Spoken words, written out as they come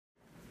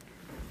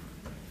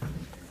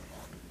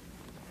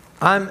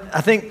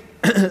I think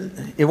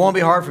it won't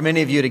be hard for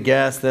many of you to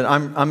guess that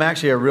I'm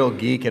actually a real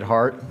geek at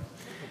heart.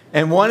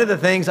 And one of the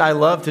things I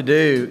love to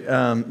do,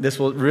 this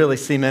will really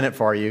cement it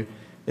for you,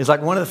 is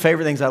like one of the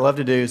favorite things I love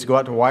to do is go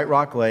out to White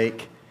Rock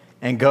Lake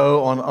and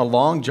go on a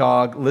long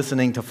jog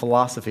listening to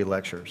philosophy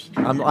lectures.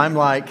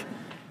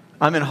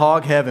 I'm in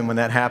hog heaven when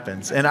that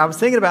happens. And I was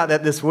thinking about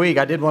that this week.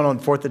 I did one on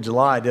 4th of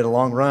July. I did a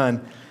long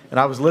run. And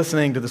I was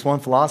listening to this one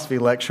philosophy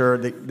lecture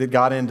that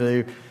got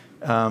into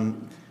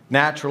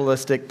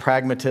naturalistic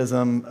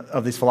pragmatism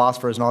of these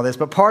philosophers and all this.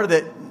 But part of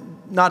it,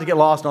 not to get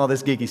lost in all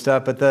this geeky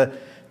stuff, but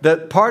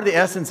the part of the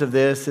essence of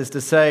this is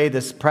to say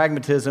this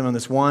pragmatism and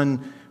this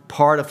one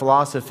part of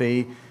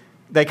philosophy,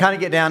 they kind of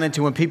get down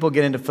into when people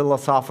get into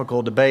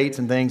philosophical debates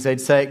and things, they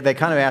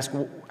kind of ask,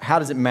 how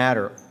does it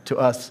matter to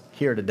us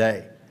here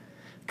today?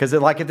 Because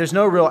if there's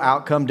no real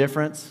outcome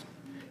difference,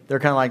 they're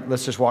kind of like,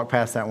 let's just walk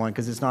past that one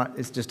because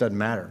it just doesn't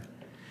matter.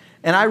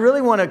 And I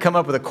really want to come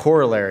up with a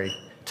corollary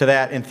to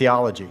that in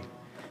theology,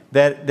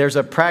 that there's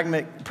a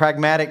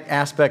pragmatic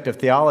aspect of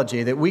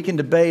theology that we can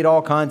debate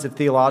all kinds of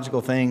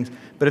theological things,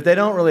 but if they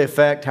don't really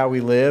affect how we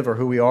live or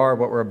who we are or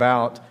what we're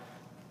about,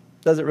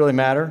 does it really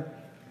matter?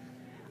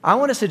 I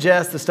want to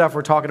suggest the stuff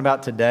we're talking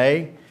about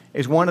today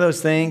is one of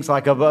those things,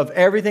 like above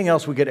everything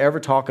else we could ever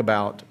talk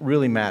about,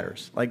 really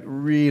matters. Like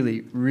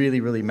really,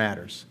 really, really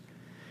matters.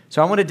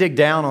 So I want to dig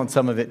down on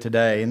some of it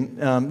today.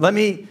 And let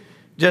me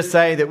just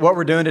say that what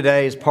we're doing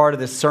today is part of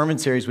this sermon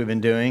series we've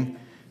been doing,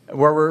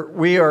 where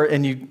we are,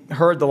 and you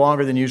heard the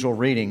longer than usual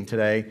reading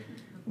today,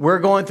 we're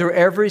going through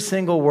every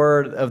single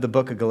word of the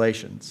book of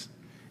Galatians.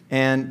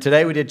 And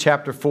today we did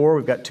chapter 4.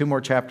 We've got 2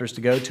 more chapters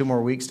to go, 2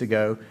 more weeks to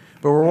go.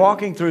 But we're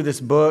walking through this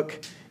book,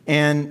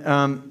 and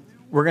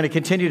we're going to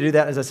continue to do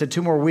that, as I said,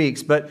 2 more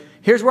weeks. But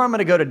here's where I'm going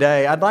to go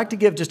today. I'd like to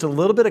give just a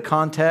little bit of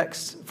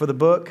context for the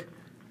book,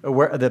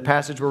 the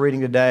passage we're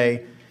reading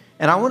today.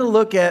 And I want to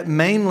look at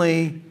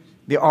mainly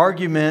the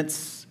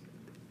arguments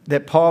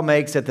that Paul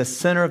makes at the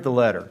center of the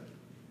letter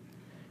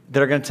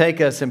that are going to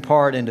take us in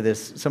part into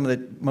this, some of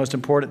the most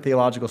important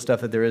theological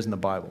stuff that there is in the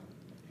Bible.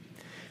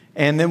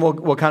 And then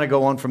we'll kind of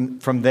go on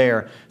from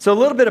there. So a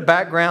little bit of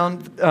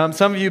background.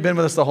 Some of you have been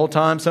with us the whole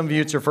time. Some of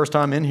you, it's your first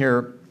time in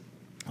here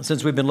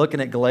since we've been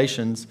looking at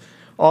Galatians.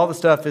 All the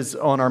stuff is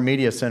on our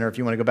media center if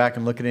you want to go back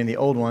and look at any of the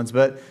old ones.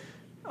 But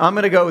I'm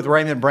going to go with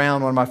Raymond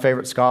Brown, one of my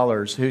favorite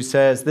scholars, who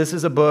says this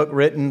is a book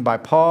written by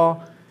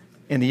Paul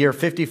in the year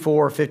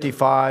 54 or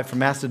 55 from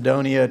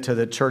Macedonia to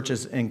the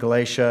churches in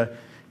Galatia.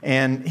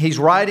 And he's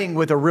writing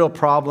with a real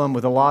problem,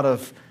 with a lot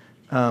of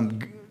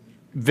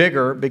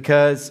vigor,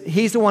 because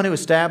he's the one who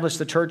established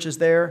the churches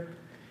there.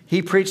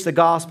 He preached the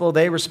gospel,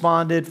 they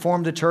responded,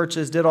 formed the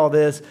churches, did all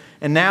this.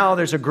 And now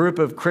there's a group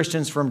of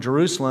Christians from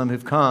Jerusalem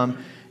who've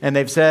come, and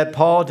they've said,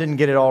 Paul didn't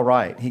get it all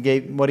right.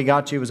 What he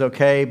got you was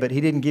okay, but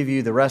he didn't give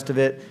you the rest of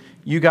it.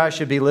 You guys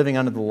should be living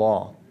under the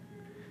law.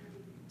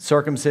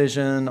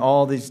 Circumcision,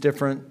 all these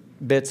different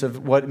bits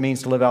of what it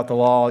means to live out the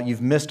law.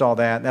 You've missed all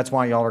that. That's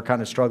why y'all are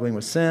kind of struggling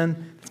with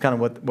sin. That's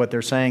kind of what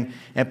they're saying.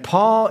 And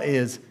Paul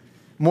is,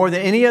 more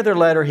than any other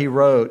letter he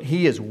wrote,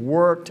 he is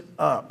worked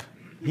up.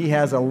 He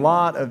has a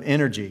lot of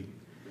energy.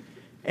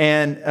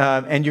 And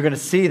you're going to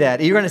see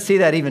that. You're going to see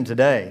that even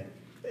today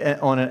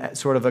on a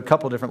sort of a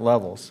couple different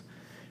levels.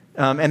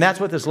 And that's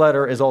what this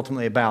letter is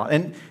ultimately about.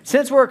 And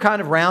since we're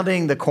kind of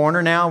rounding the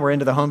corner now, we're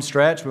into the home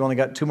stretch. We've only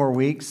got 2 more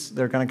weeks.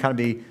 There's going to kind of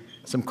be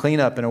some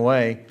cleanup in a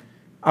way.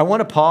 I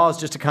want to pause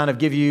just to kind of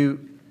give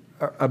you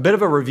a bit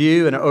of a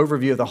review and an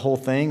overview of the whole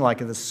thing,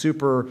 like at the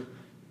super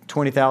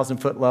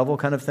 20,000-foot level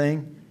kind of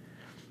thing.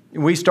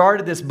 We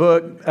started this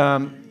book,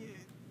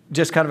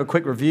 just kind of a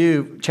quick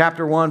review.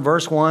 Chapter 1,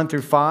 verse 1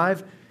 through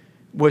 5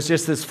 was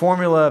just this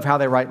formula of how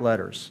they write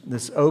letters,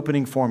 this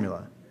opening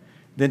formula.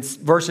 Then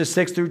verses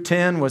 6 through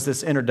 10 was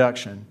this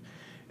introduction.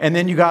 And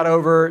then you got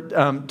over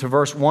to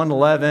verse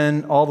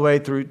 1:11 all the way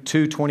through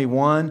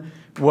 2:21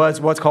 was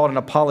what's called an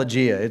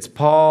apologia. It's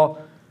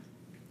Paul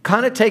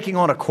kind of taking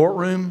on a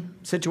courtroom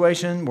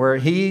situation where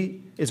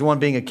he is the one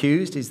being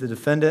accused. He's the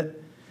defendant.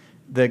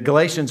 The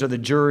Galatians are the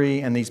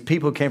jury, and these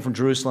people who came from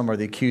Jerusalem are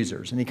the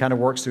accusers. And he kind of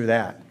works through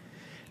that.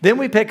 Then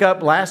we pick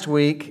up last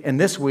week and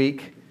this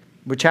week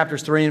with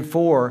chapters 3 and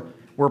 4,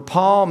 where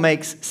Paul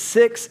makes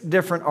 6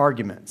 different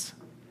arguments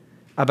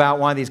about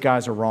why these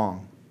guys are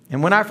wrong.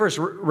 And when I first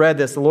read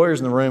this, the lawyers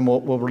in the room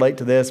will relate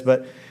to this,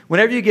 but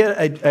whenever you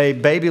get a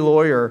baby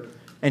lawyer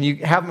and you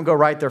have them go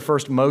write their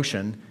first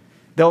motion,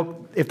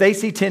 if they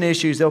see 10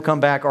 issues, they'll come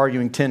back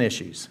arguing 10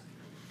 issues.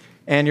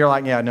 And you're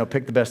like, yeah, no,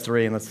 pick the best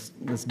 3 and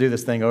let's do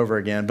this thing over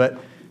again. But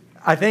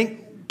I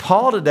think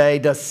Paul today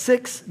does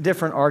 6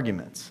 different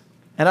arguments.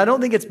 And I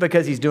don't think it's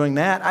because he's doing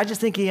that. I just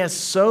think he has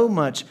so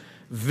much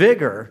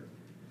vigor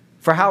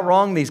for how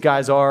wrong these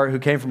guys are who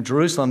came from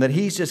Jerusalem that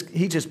he's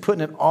just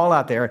putting it all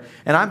out there.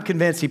 And I'm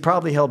convinced he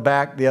probably held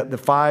back the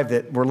 5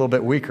 that were a little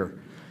bit weaker.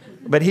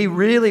 But he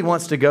really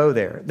wants to go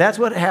there. That's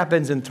what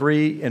happens in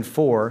 3 and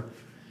 4.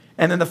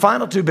 And then the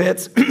final 2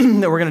 bits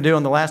that we're going to do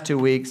in the last 2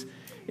 weeks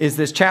is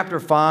this chapter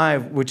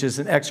 5, which is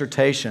an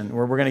exhortation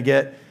where we're going to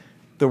get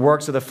the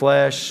works of the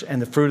flesh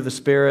and the fruit of the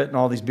Spirit and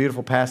all these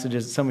beautiful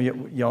passages. Some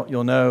of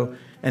you'll know.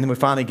 And then we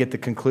finally get the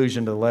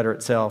conclusion to the letter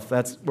itself.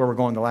 That's where we're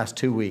going the last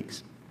 2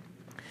 weeks.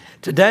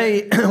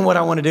 Today, what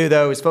I want to do,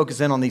 though, is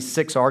focus in on these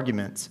 6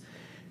 arguments.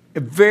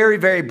 Very,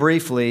 very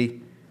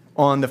briefly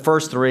on the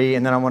first 3,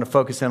 and then I want to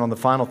focus in on the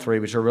final 3,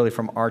 which are really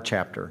from our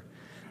chapter.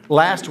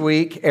 Last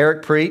week,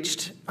 Eric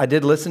preached. I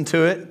did listen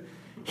to it.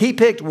 He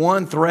picked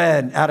one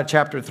thread out of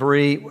chapter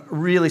 3,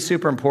 really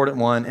super important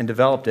one, and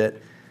developed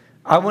it.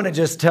 I want to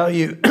just tell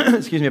you,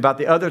 about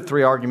the other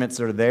 3 arguments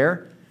that are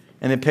there,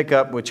 and then pick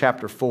up with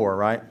chapter 4,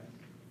 right?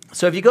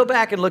 So if you go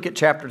back and look at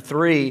chapter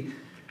 3,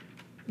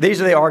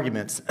 these are the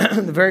arguments.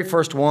 The very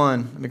first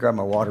one, let me grab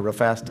my water real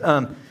fast.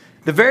 The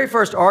very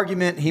first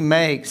argument he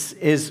makes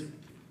is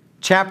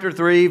chapter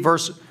 3,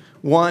 verse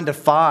 1 to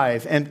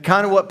 5. And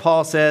kind of what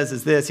Paul says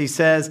is this. He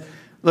says,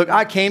 look,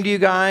 I came to you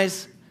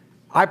guys.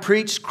 I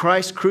preached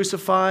Christ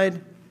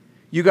crucified.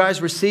 You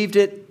guys received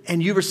it,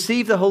 and you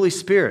received the Holy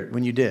Spirit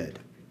when you did.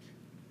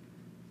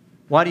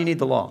 Why do you need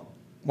the law?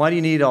 Why do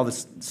you need all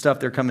this stuff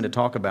they're coming to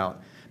talk about?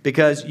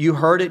 Because you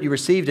heard it, you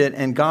received it,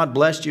 and God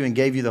blessed you and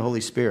gave you the Holy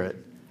Spirit.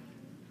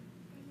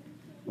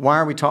 Why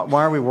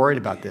are we worried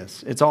about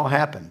this? It's all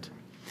happened.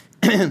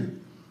 And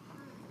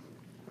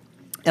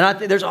I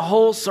think there's a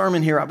whole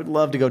sermon here. I would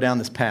love to go down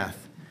this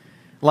path.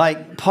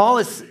 Like, Paul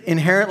is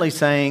inherently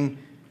saying,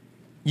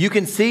 you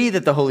can see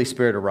that the Holy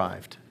Spirit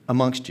arrived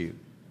amongst you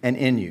and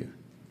in you.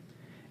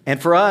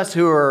 And for us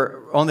who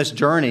are on this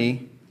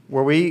journey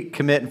where we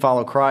commit and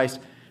follow Christ,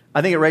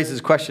 I think it raises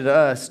a question to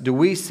us, do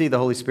we see the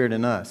Holy Spirit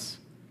in us?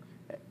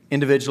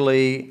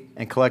 Individually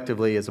and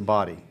collectively as a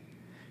body.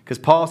 Because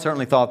Paul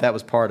certainly thought that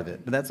was part of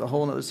it. But that's a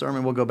whole other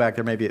sermon. We'll go back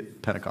there maybe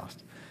at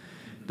Pentecost.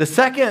 The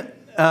second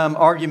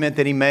argument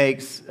that he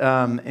makes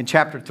in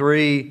chapter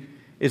 3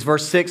 is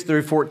verse 6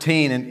 through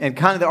 14. And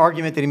kind of the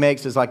argument that he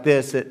makes is like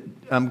this,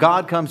 that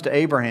God comes to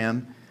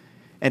Abraham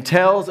and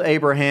tells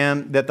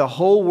Abraham that the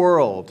whole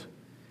world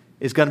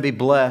is going to be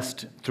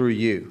blessed through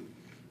you.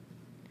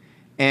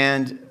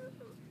 And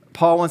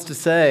Paul wants to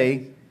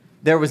say,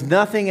 there was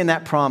nothing in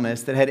that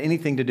promise that had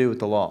anything to do with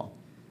the law.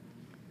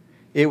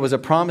 It was a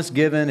promise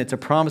given. It's a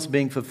promise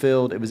being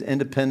fulfilled. It was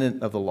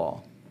independent of the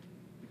law.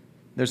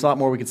 There's a lot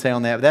more we could say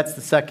on that, but that's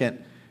the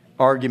second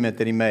argument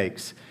that he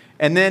makes.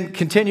 And then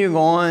continuing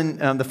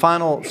on, the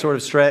final sort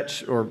of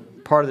stretch, or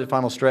part of the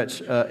final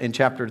stretch in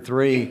chapter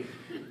 3,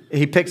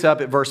 he picks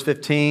up at verse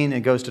 15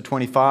 and goes to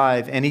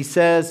 25. And he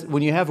says,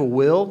 when you have a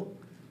will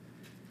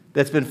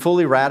that's been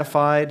fully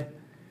ratified,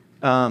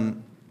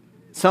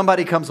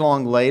 somebody comes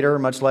along later,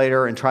 much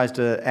later, and tries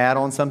to add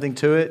on something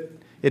to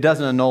it, it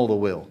doesn't annul the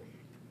will.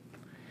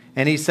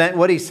 And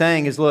what he's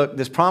saying is, look,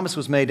 this promise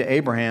was made to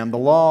Abraham. The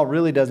law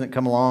really doesn't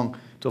come along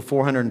until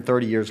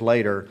 430 years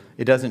later.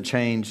 It doesn't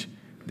change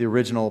the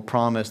original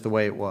promise the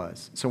way it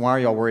was. So why are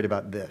y'all worried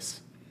about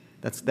this?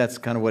 That's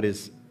kind of what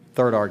his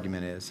third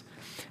argument is.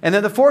 And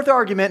then the fourth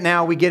argument,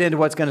 now we get into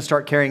what's going to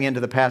start carrying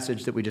into the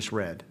passage that we just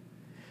read.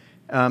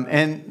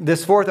 And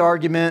this fourth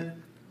argument,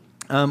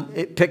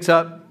 it picks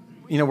up,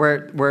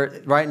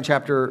 where right in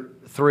chapter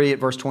 3 at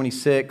verse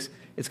 26,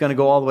 it's going to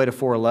go all the way to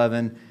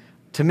 4:11.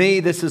 To me,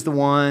 this is the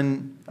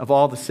one of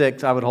all the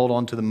 6 I would hold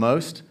on to the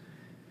most.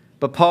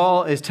 But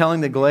Paul is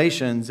telling the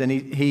Galatians, and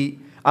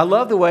I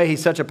love the way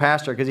he's such a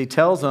pastor, because he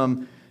tells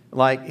them,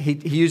 like, he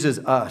uses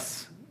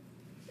us,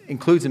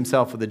 includes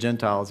himself with the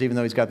Gentiles, even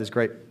though he's got this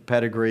great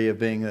pedigree of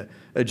being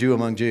a Jew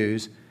among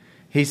Jews.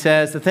 He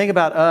says, the thing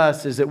about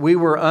us is that we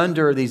were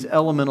under these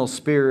elemental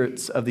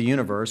spirits of the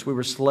universe. We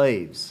were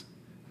slaves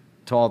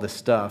to all this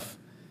stuff.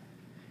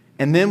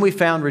 And then we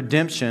found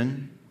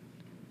redemption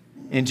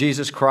in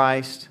Jesus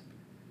Christ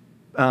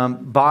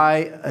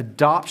by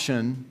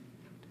adoption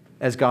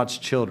as God's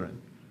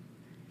children.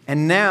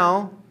 And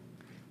now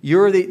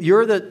you're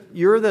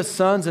the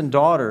sons and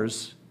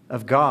daughters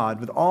of God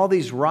with all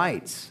these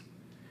rights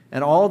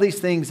and all these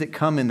things that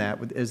come in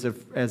that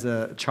as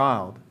a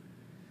child.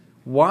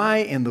 Why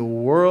in the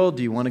world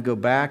do you want to go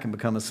back and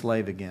become a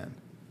slave again?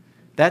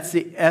 That's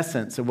the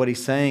essence of what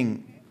he's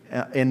saying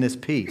in this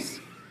piece.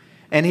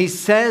 And he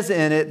says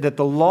in it that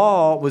the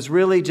law was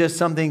really just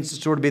something to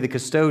sort of be the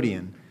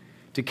custodian,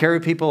 to carry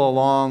people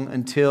along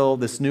until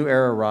this new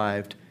era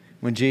arrived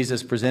when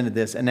Jesus presented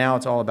this. And now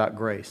it's all about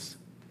grace.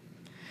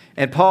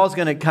 And Paul's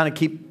going to kind of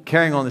keep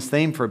carrying on this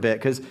theme for a bit,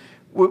 because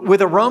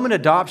with a Roman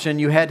adoption,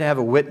 you had to have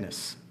a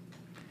witness.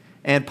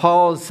 And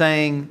Paul is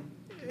saying,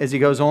 as he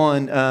goes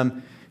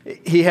on,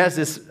 he has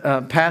this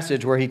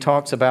passage where he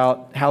talks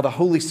about how the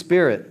Holy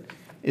Spirit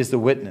is the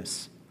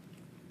witness.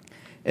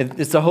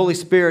 It's the Holy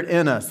Spirit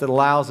in us that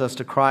allows us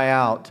to cry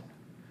out,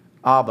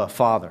 Abba,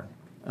 Father,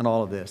 and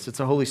all of this. It's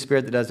the Holy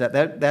Spirit that does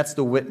that. That's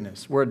the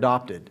witness. We're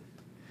adopted.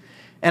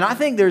 And I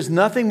think there's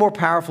nothing more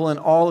powerful in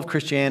all of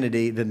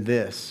Christianity than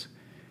this,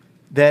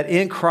 that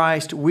in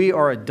Christ we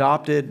are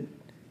adopted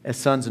as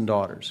sons and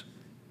daughters.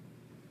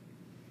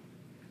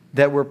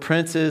 That we're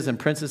princes and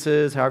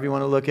princesses, however you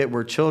want to look at it.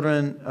 We're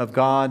children of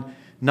God,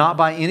 not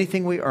by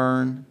anything we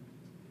earn,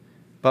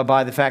 but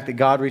by the fact that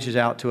God reaches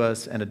out to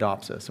us and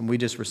adopts us, and we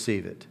just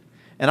receive it.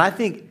 And I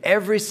think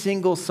every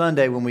single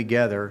Sunday when we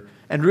gather,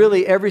 and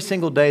really every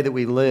single day that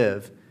we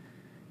live,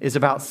 is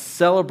about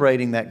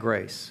celebrating that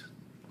grace.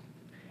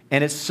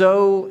 And it's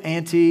so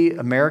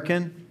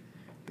anti-American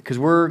because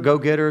we're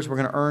go-getters, we're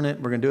going to earn it,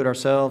 we're going to do it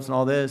ourselves and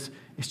all this.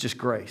 It's just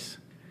grace.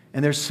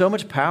 And there's so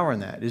much power in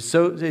that. It's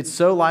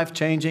so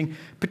life-changing,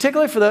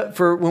 particularly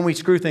for when we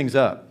screw things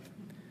up.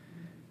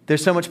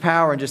 There's so much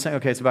power in just saying,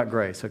 okay, it's about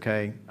grace,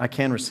 okay? I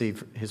can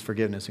receive his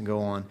forgiveness and go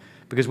on.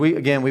 Because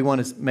we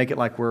want to make it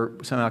like we're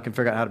somehow can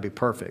figure out how to be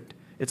perfect.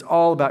 It's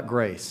all about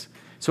grace.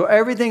 So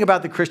everything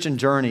about the Christian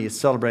journey is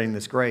celebrating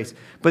this grace.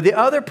 But the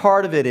other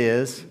part of it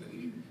is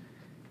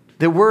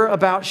that we're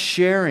about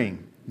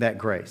sharing that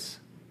grace.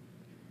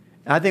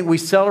 And I think we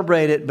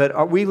celebrate it,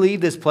 but we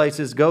leave this place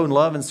as go and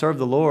love and serve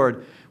the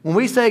Lord. When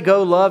we say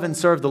go love and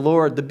serve the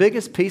Lord, the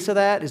biggest piece of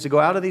that is to go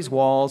out of these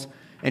walls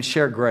and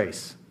share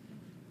grace.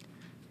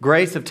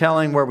 Grace of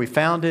telling where we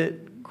found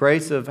it,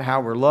 grace of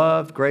how we're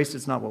loved, grace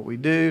it's not what we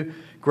do,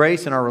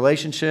 grace in our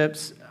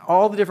relationships,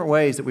 all the different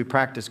ways that we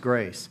practice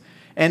grace.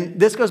 And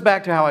this goes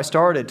back to how I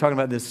started talking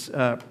about this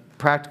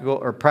practical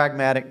or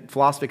pragmatic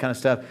philosophy kind of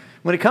stuff.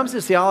 When it comes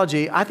to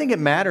theology, I think it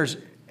matters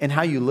in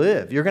how you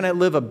live. You're going to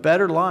live a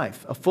better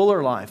life, a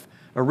fuller life,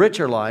 a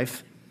richer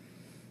life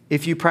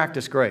if you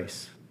practice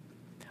grace.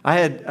 I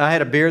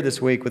had a beer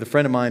this week with a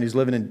friend of mine who's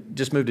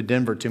just moved to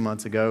Denver 2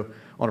 months ago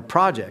on a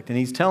project, and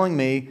he's telling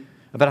me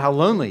about how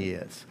lonely he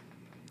is.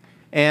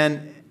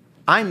 And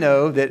I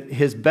know that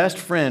his best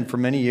friend for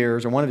many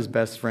years, or one of his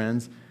best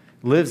friends,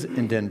 lives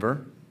in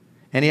Denver.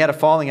 And he had a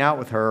falling out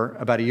with her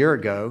about a year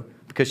ago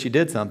because she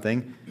did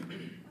something.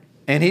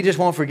 And he just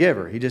won't forgive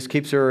her. He just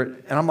keeps her.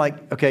 And I'm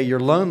like, okay,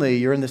 you're lonely.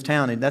 You're in this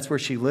town, and that's where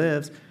she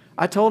lives.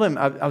 I told him,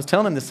 I was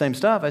telling him the same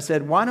stuff. I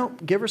said, why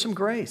don't give her some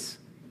grace?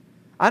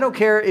 I don't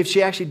care if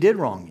she actually did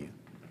wrong you.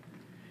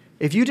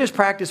 If you just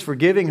practice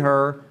forgiving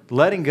her,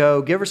 letting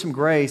go, give her some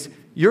grace,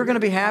 you're going to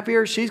be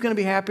happier, she's going to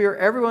be happier,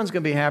 everyone's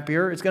going to be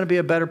happier, it's going to be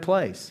a better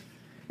place.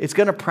 It's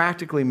going to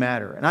practically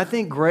matter. And I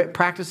think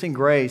practicing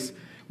grace,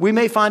 we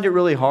may find it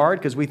really hard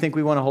because we think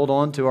we want to hold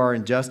on to our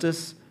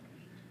injustice,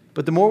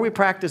 but the more we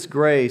practice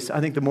grace,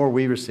 I think the more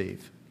we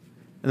receive.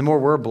 And the more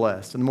we're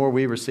blessed, and the more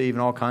we receive in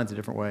all kinds of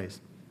different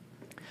ways.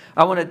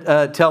 I want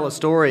to tell a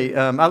story.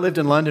 I lived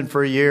in London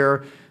for a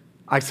year.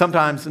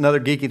 Sometimes, another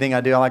geeky thing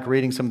I do, I like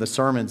reading some of the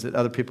sermons that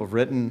other people have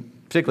written,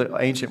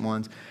 particularly ancient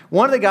ones.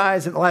 One of the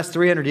guys in the last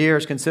 300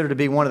 years considered to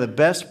be one of the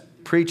best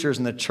preachers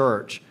in the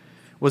church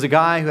was a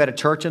guy who had a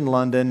church in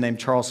London named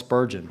Charles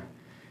Spurgeon.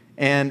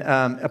 And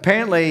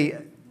apparently,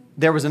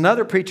 there was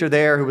another preacher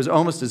there who was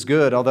almost as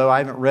good, although I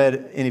haven't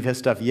read any of his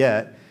stuff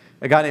yet,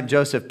 a guy named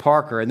Joseph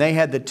Parker. And they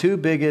had the two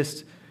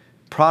biggest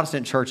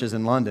Protestant churches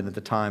in London at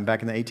the time,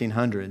 back in the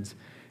 1800s.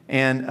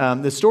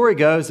 And the story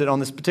goes that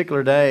on this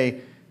particular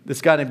day, this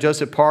guy named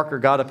Joseph Parker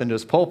got up into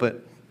his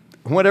pulpit.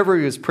 Whenever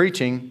he was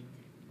preaching,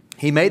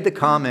 he made the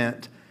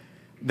comment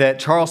that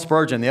Charles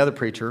Spurgeon, the other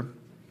preacher,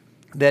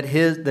 that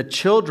the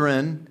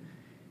children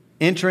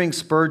entering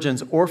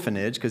Spurgeon's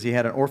orphanage, because he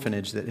had an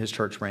orphanage that his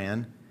church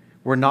ran,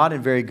 were not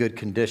in very good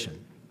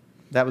condition.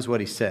 That was what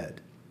he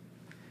said.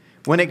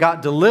 When it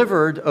got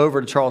delivered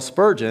over to Charles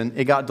Spurgeon,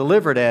 it got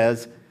delivered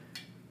as,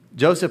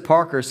 Joseph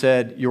Parker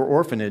said, your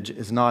orphanage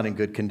is not in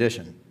good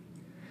condition.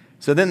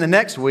 So then the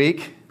next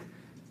week,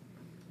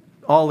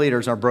 all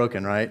leaders are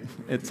broken, right,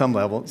 at some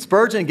level.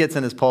 Spurgeon gets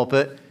in his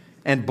pulpit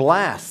and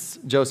blasts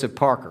Joseph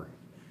Parker.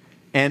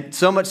 And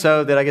so much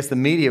so that I guess the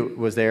media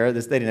was there.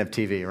 They didn't have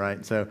TV,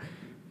 right? So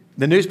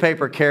the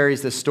newspaper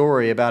carries this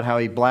story about how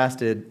he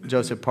blasted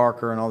Joseph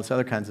Parker and all this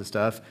other kinds of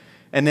stuff.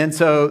 And then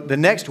so the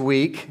next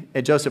week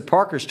at Joseph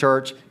Parker's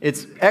church,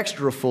 it's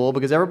extra full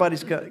because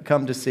everybody's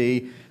come to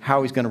see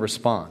how he's going to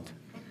respond.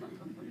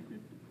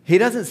 He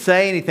doesn't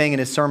say anything in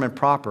his sermon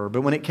proper,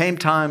 but when it came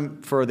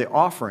time for the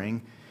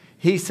offering,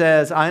 he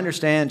says, I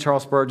understand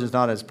Charles Spurgeon's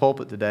not at his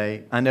pulpit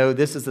today. I know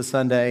this is the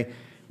Sunday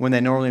when they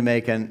normally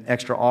make an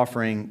extra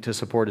offering to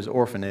support his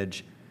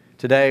orphanage.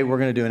 Today, we're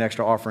going to do an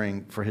extra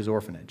offering for his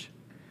orphanage.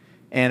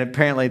 And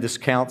apparently, this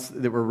accounts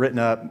that were written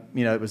up,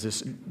 it was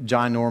this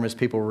ginormous.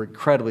 People were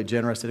incredibly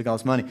generous. They took all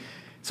this money.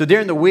 So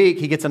during the week,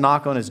 he gets a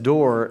knock on his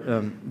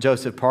door,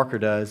 Joseph Parker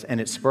does,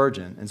 and it's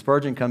Spurgeon. And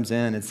Spurgeon comes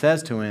in and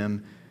says to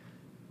him,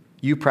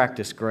 you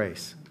practiced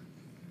grace.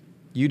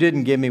 You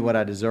didn't give me what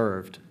I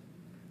deserved.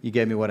 You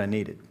gave me what I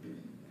needed.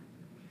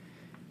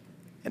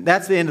 And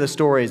that's the end of the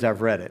story as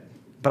I've read it.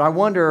 But I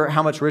wonder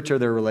how much richer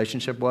their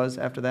relationship was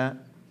after that.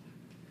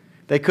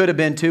 They could have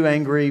been two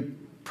angry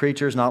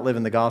preachers not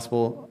living the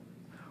gospel,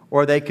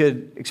 or they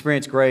could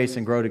experience grace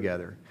and grow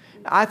together.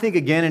 I think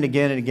again and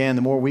again and again,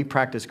 the more we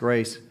practice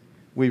grace,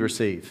 we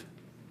receive.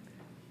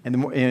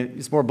 And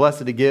it's more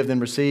blessed to give than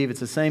receive. It's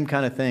the same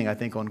kind of thing, I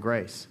think, on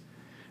grace.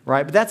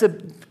 Right? But that's a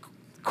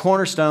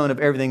cornerstone of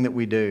everything that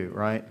we do,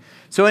 right?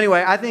 So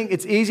anyway, I think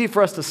it's easy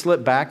for us to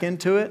slip back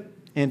into it,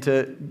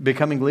 into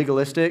becoming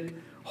legalistic,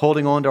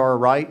 holding on to our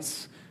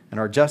rights and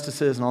our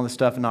justices and all this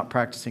stuff and not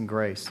practicing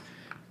grace.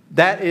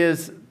 That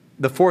is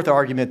the fourth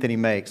argument that he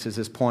makes, is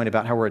this point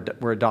about how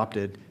we're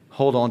adopted.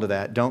 Hold on to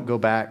that. Don't go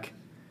back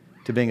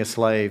to being a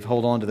slave.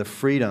 Hold on to the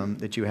freedom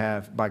that you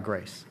have by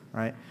grace,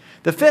 right?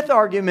 The fifth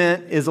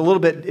argument is a little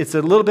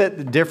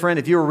bit different.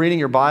 If you were reading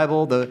your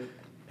Bible, the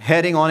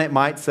heading on it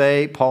might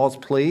say Paul's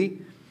plea.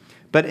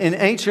 But in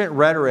ancient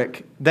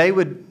rhetoric, they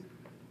would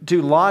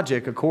do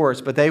logic, of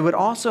course, but they would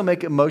also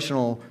make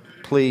emotional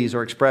pleas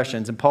or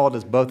expressions. And Paul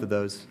does both of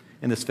those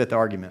in this fifth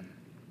argument.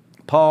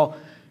 Paul,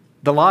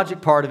 the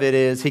logic part of it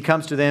is he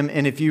comes to them,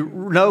 and if you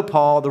know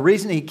Paul, the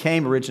reason he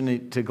came originally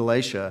to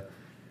Galatia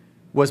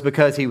was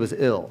because he was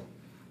ill.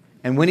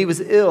 And when he was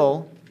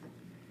ill,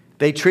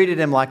 they treated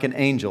him like an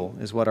angel,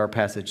 is what our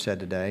passage said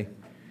today.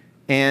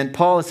 And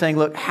Paul is saying,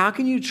 look, how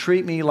can you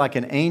treat me like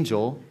an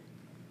angel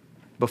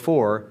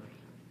before,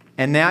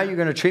 and now you're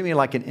going to treat me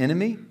like an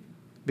enemy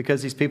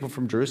because these people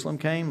from Jerusalem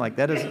came? Like,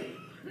 that doesn't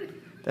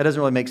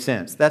really make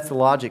sense. That's the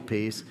logic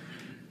piece.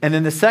 And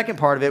then the second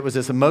part of it was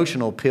this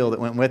emotional appeal that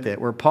went with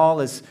it, where Paul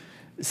is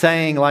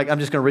saying, like, I'm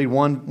just going to read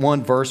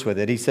one verse with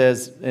it. He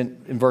says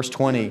in verse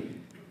 20,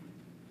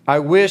 I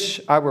wish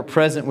I were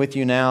present with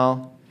you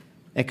now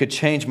and could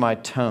change my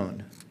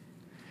tone.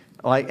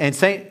 And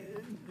St.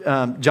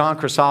 John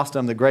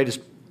Chrysostom, the greatest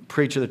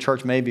preacher the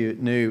church maybe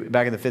knew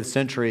back in the 5th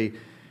century,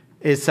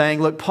 is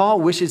saying, look, Paul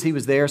wishes he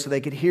was there so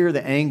they could hear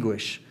the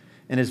anguish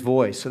in his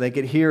voice, so they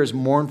could hear his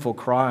mournful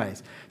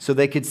cries, so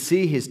they could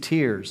see his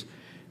tears.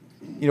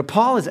 You know,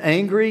 Paul is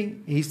angry.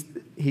 He's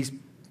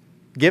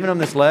giving them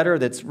this letter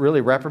that's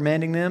really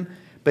reprimanding them,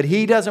 but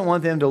he doesn't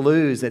want them to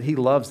lose that he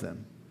loves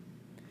them.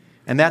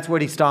 And that's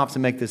what he stops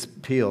and makes this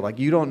appeal. Like,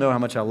 you don't know how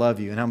much I love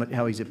you, and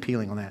how he's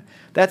appealing on that.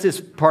 That's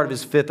part of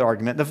his fifth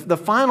argument. The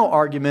final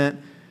argument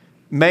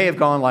may have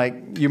gone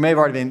like, your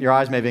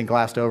eyes may have been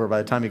glassed over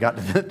by the time you got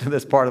to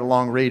this part of the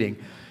long reading.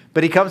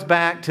 But he comes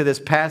back to this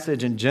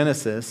passage in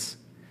Genesis,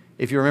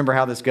 if you remember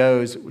how this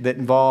goes, that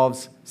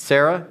involves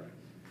Sarah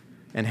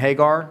and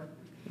Hagar.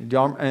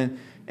 And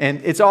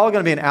it's all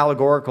going to be an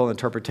allegorical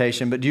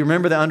interpretation. But do you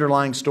remember the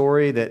underlying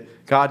story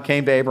that God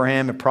came to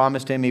Abraham and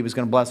promised him he was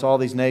going to bless all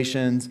these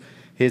nations?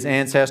 His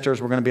ancestors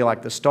were going to be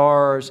like the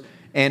stars.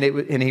 And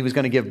he was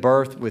going to give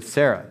birth with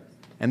Sarah.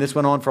 And this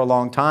went on for a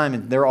long time.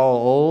 And they're all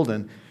old.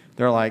 And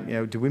they're like,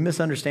 did we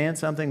misunderstand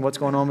something? What's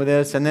going on with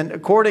this? And then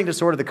according to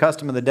sort of the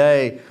custom of the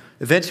day,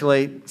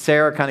 eventually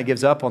Sarah kind of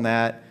gives up on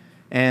that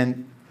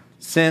and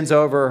sends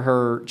over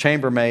her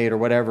chambermaid or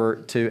whatever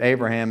to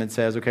Abraham and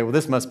says, okay, well,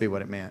 this must be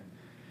what it meant.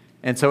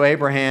 And so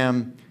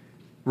Abraham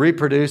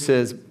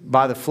reproduces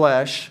by the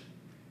flesh,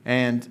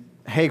 and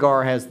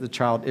Hagar has the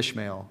child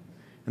Ishmael.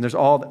 And there's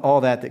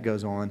all that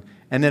goes on.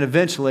 And then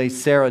eventually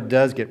Sarah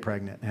does get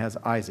pregnant and has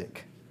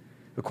Isaac,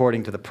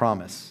 according to the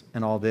promise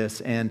and all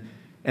this. And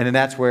then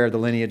that's where the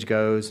lineage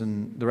goes,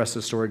 and the rest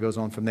of the story goes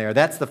on from there.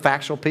 That's the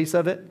factual piece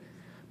of it.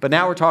 But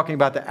now we're talking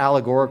about the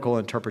allegorical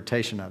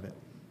interpretation of it.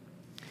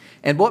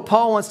 And what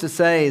Paul wants to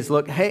say is,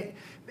 look, hey,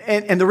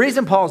 and the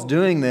reason Paul's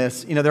doing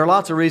this, there are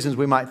lots of reasons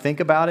we might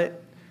think about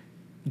it.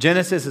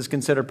 Genesis is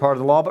considered part of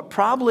the law, but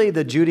probably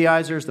the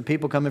Judaizers, the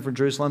people coming from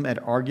Jerusalem, had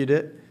argued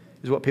it,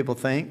 is what people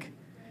think.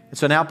 And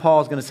so now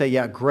Paul's going to say,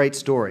 yeah, great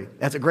story.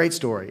 That's a great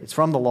story. It's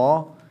from the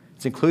law.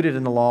 It's included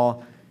in the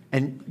law.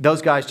 And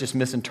those guys just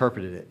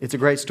misinterpreted it. It's a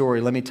great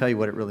story. Let me tell you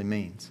what it really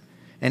means.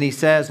 And he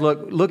says,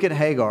 look at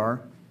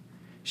Hagar.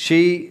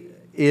 She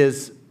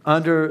is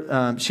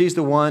she's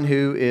the one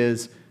who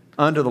is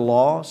under the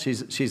law.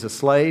 She's a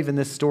slave in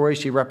this story.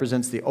 She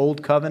represents the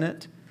old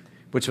covenant,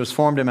 which was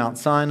formed in Mount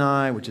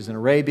Sinai, which is in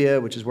Arabia,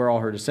 which is where all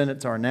her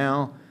descendants are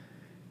now.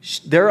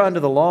 They're under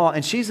the law,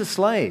 and she's a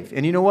slave.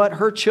 And you know what?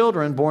 Her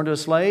children born to a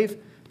slave,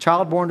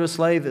 child born to a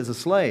slave is a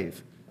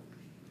slave.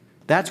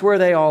 That's where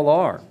they all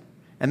are.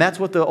 And that's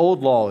what the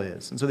old law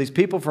is. And so these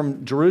people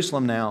from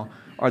Jerusalem now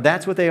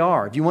that's what they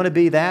are. If you want to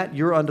be that,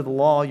 you're under the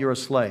law, you're a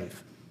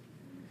slave.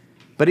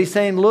 But he's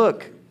saying,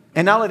 look,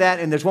 and not only that,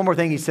 and there's one more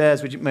thing he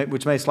says,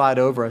 which may slide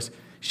over us.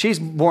 She's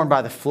born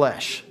by the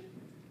flesh.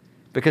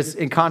 Because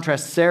in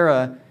contrast,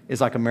 Sarah is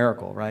like a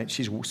miracle, right?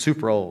 She's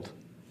super old.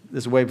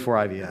 This is way before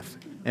IVF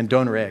and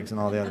donor eggs and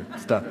all the other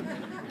stuff.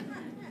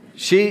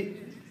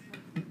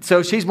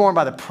 So she's born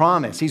by the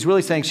promise. He's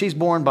really saying she's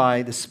born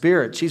by the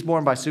Spirit. She's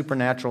born by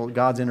supernatural,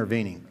 God's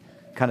intervening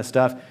kind of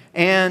stuff.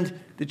 And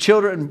the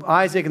children,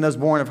 Isaac and those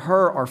born of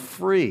her, are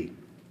free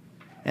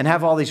and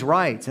have all these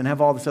rights and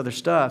have all this other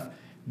stuff.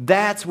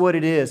 That's what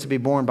it is to be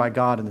born by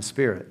God in the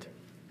Spirit.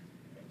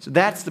 So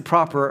that's the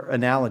proper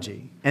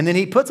analogy. And then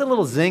he puts a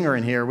little zinger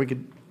in here. We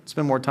could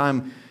spend more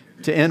time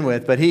to end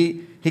with. But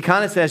he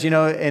kind of says,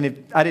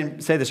 and I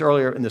didn't say this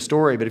earlier in the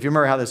story, but if you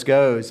remember how this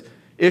goes,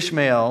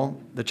 Ishmael,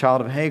 the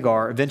child of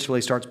Hagar,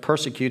 eventually starts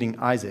persecuting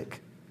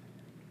Isaac.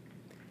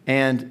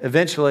 And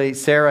eventually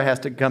Sarah has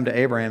to come to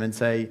Abraham and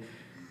say,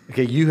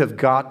 okay, you have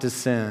got to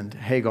send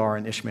Hagar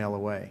and Ishmael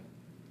away.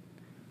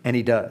 And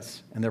he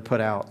does. And they're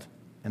put out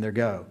and they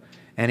go.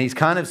 And he's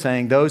kind of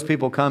saying those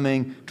people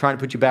coming, trying to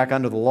put you back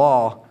under the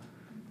law,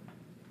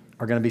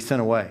 are going to be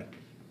sent away.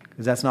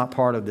 Because that's not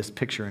part of this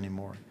picture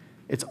anymore.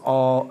 It's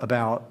all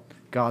about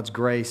God's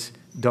grace.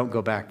 Don't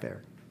go back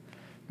there.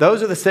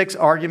 Those are the 6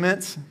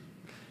 arguments.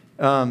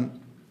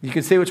 You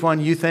can see which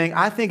one you think.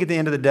 I think at the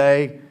end of the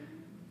day,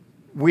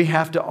 we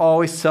have to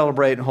always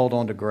celebrate and hold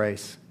on to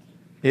grace.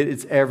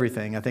 It's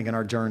everything, I think, in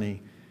our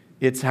journey.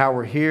 It's how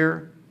we're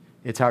here.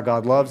 It's how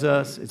God loves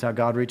us. It's how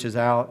God reaches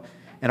out.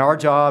 And our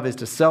job is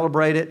to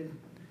celebrate it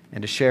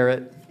and to share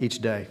it each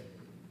day.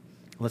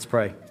 Let's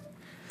pray.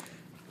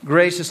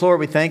 Gracious Lord,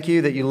 we thank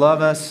you that you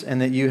love us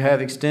and that you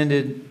have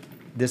extended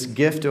this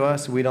gift to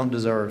us we don't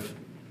deserve.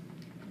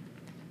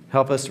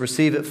 Help us to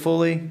receive it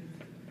fully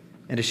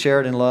and to share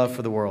it in love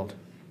for the world.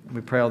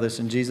 We pray all this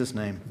in Jesus'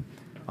 name.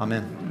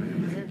 Amen.